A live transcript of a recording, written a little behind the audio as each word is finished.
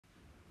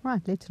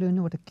Right, let's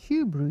learn what a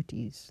cube root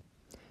is.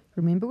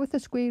 Remember, with a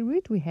square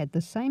root, we had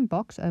the same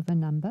box over a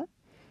number,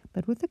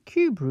 but with a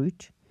cube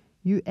root,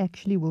 you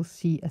actually will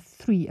see a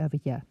 3 over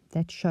here.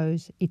 That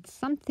shows it's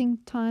something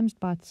times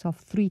by itself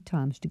 3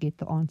 times to get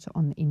the answer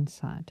on the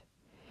inside.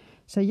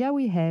 So here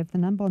we have the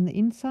number on the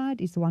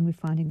inside is the one we're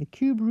finding the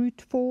cube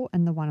root for,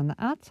 and the one on the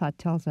outside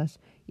tells us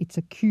it's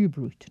a cube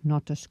root,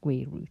 not a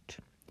square root.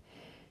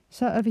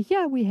 So over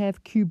here we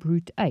have cube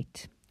root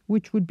 8,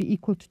 which would be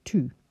equal to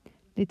 2.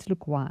 Let's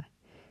look why.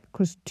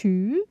 Because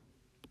 2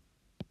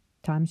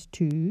 times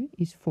 2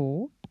 is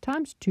 4,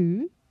 times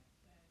 2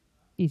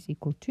 is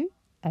equal to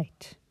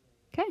 8.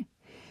 Okay,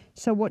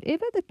 so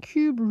whatever the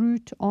cube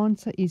root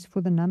answer is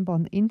for the number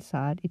on the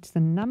inside, it's the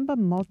number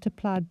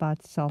multiplied by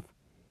itself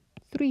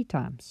 3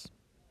 times.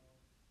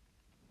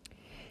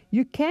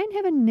 You can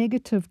have a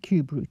negative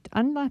cube root.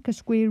 Unlike a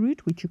square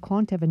root, which you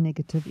can't have a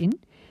negative in,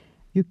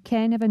 you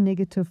can have a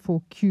negative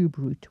for cube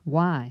root.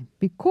 Why?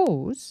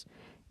 Because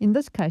in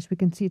this case, we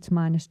can see it's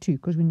minus 2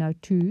 because we know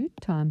 2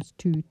 times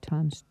 2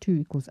 times 2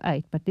 equals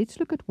 8. But let's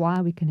look at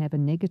why we can have a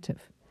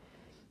negative.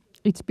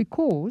 It's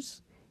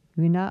because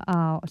we know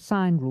our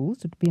sign rules.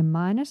 It would be a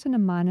minus and a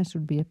minus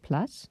would be a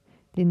plus.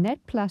 Then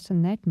that plus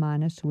and that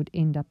minus would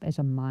end up as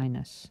a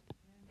minus.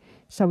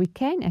 So we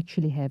can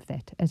actually have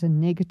that as a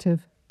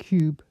negative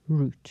cube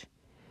root.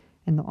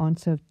 And the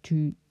answer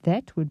to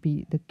that would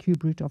be the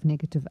cube root of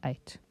negative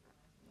 8.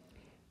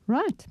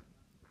 Right.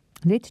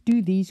 Let's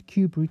do these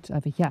cube roots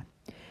over here.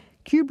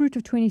 Cube root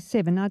of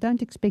 27, I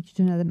don't expect you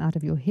to know them out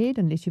of your head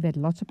unless you've had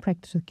lots of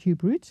practice with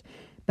cube roots,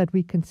 but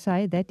we can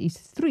say that is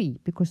 3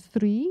 because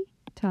 3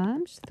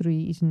 times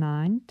 3 is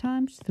 9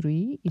 times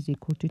 3 is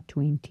equal to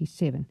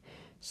 27.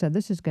 So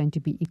this is going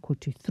to be equal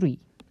to 3.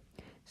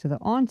 So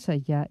the answer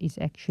here is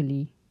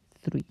actually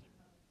 3.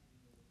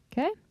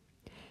 Okay,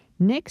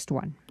 next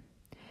one.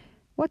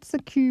 What's the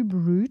cube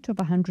root of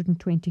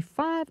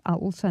 125? I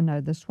also know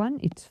this one.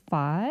 It's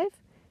 5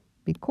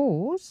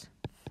 because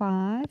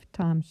 5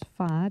 times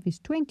 5 is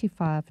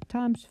 25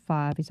 times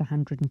 5 is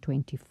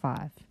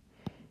 125.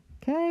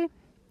 Okay,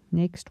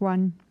 next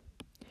one.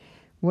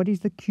 What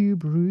is the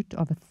cube root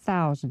of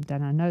 1,000?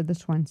 And I know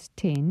this one's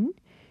 10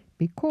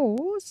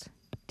 because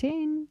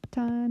 10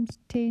 times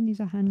 10 is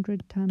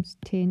 100 times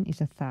 10 is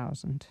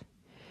 1,000.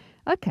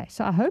 Okay,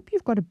 so I hope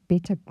you've got a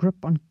better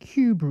grip on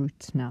cube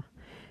roots now.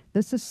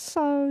 This is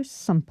so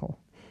simple.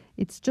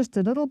 It's just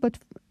a little bit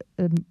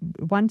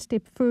one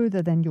step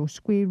further than your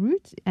square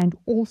roots, and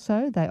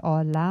also they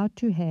are allowed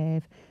to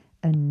have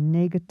a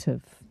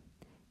negative.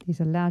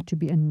 There's allowed to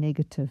be a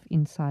negative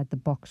inside the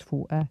box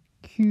for a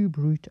cube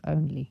root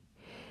only.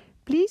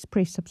 Please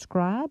press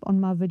subscribe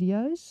on my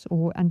videos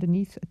or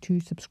underneath to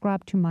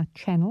subscribe to my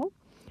channel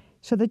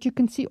so that you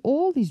can see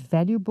all these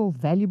valuable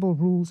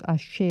rules I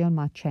share on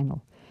my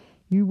channel.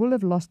 You will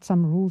have lost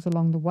some rules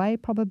along the way,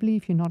 probably,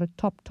 if you're not a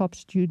top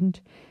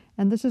student.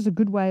 And this is a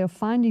good way of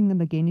finding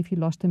them again if you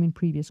lost them in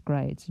previous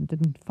grades and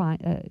didn't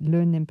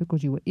learn them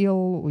because you were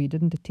ill or you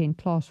didn't attend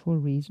class for a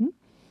reason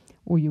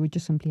or you were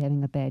just simply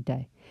having a bad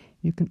day.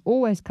 You can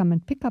always come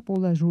and pick up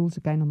all those rules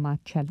again on my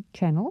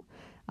channel.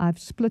 I've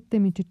split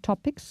them into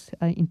topics,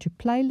 into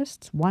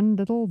playlists, one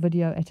little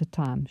video at a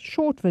time.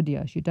 Short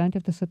videos. You don't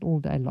have to sit all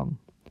day long.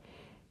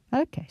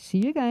 Okay, see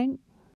you again.